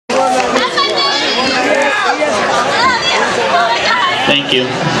Thank you.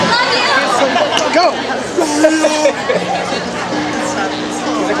 Go!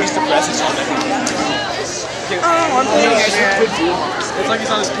 It's like he's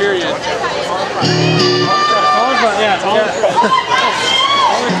on his period. Yeah.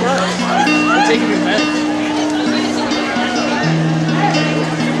 I'm taking his meds.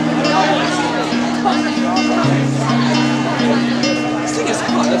 This thing is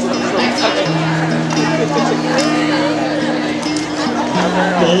hot. That's what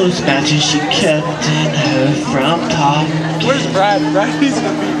Those matches she kept in her front pocket. Where's Brad? Brad needs to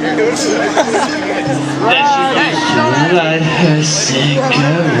be here. Then she used to light her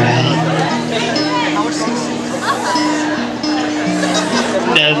cigarette.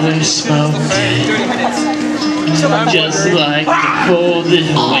 Never smoked it. Just like the golden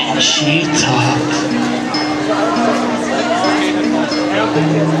when she talked.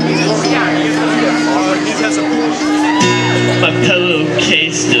 My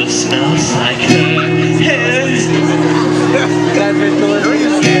pillowcase still smells like her hair.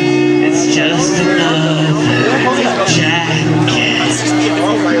 It's just another jacket.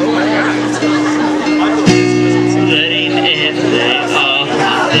 Letting it lay off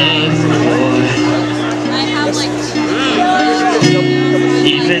the floor.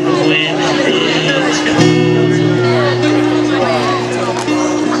 Even when it's cold.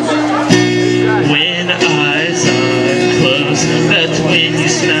 When eyes are closed, that's when you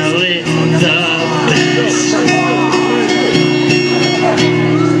smell it the best.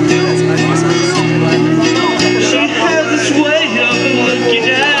 She has this way of looking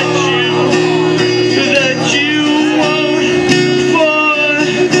at you that you won't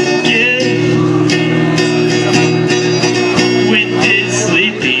forget. When this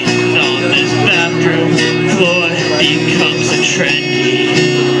sleeping on this bathroom floor becomes a trendy.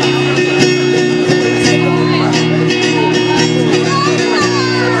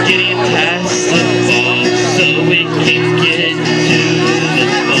 Getting past the ball so we can get to the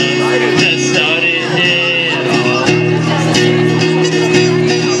fun that started it all.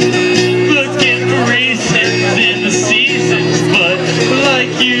 Looking for reasons in the seasons, but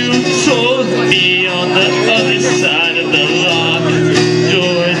like you told me on the other side of the locked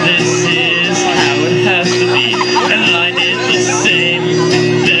door, this is how it has to be, and I did the same.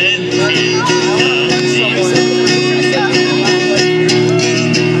 Then me, nothing.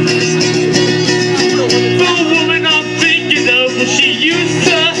 The woman I'm thinking of, well, she used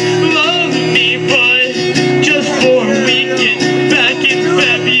to love me, but just for a weekend back in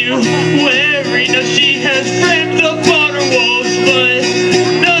February. Now she has framed up on her walls, but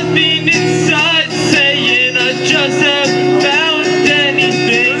nothing inside saying I just haven't found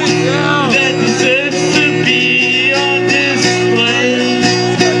anything that deserves to be on display.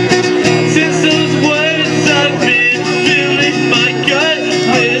 Since those words I've been filling my gut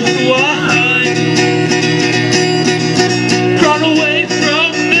with wine. Crawl away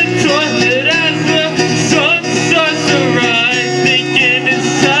from the toilet as the sun starts to rise, thinking it's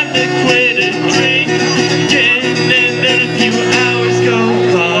time to quit a drink again. And then a few hours go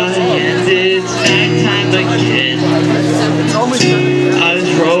by and it's nighttime again. Eyes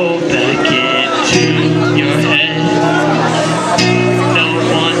roll back into your head. No one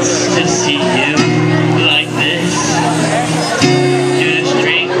wants to see you like this. You're just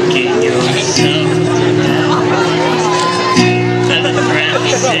drinking yourself to death. And a friend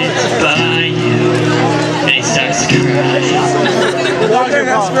sits by you and he starts crying.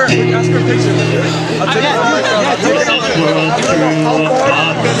 Ask her a picture. I'll take it. This world through a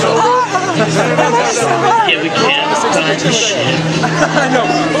bottle. Yeah, we can't find the ship. I know.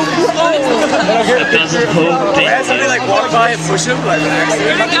 I found some hope in Had somebody like walk by and push him like an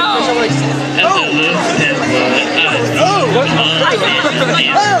accident. As I looked at what I've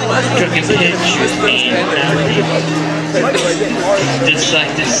become, took a picture of me and Melody. Just like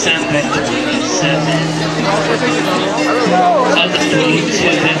December 27th. All the food to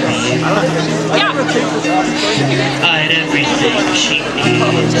the meal. I had everything she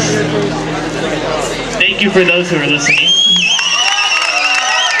needs. Thank you for those who are listening.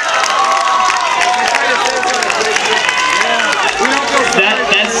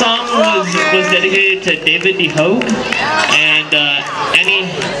 That song was dedicated to David D. Hogue and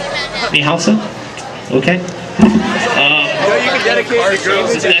Annie Hausa. Okay.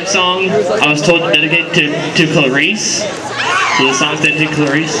 This next song I was told to dedicate to Clarice. So the song's dedicated to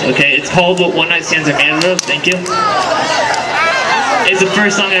Clarice. Okay, it's called What One Night Stands Are Made Of. Thank you. It's the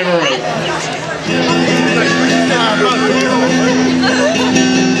first song I ever wrote.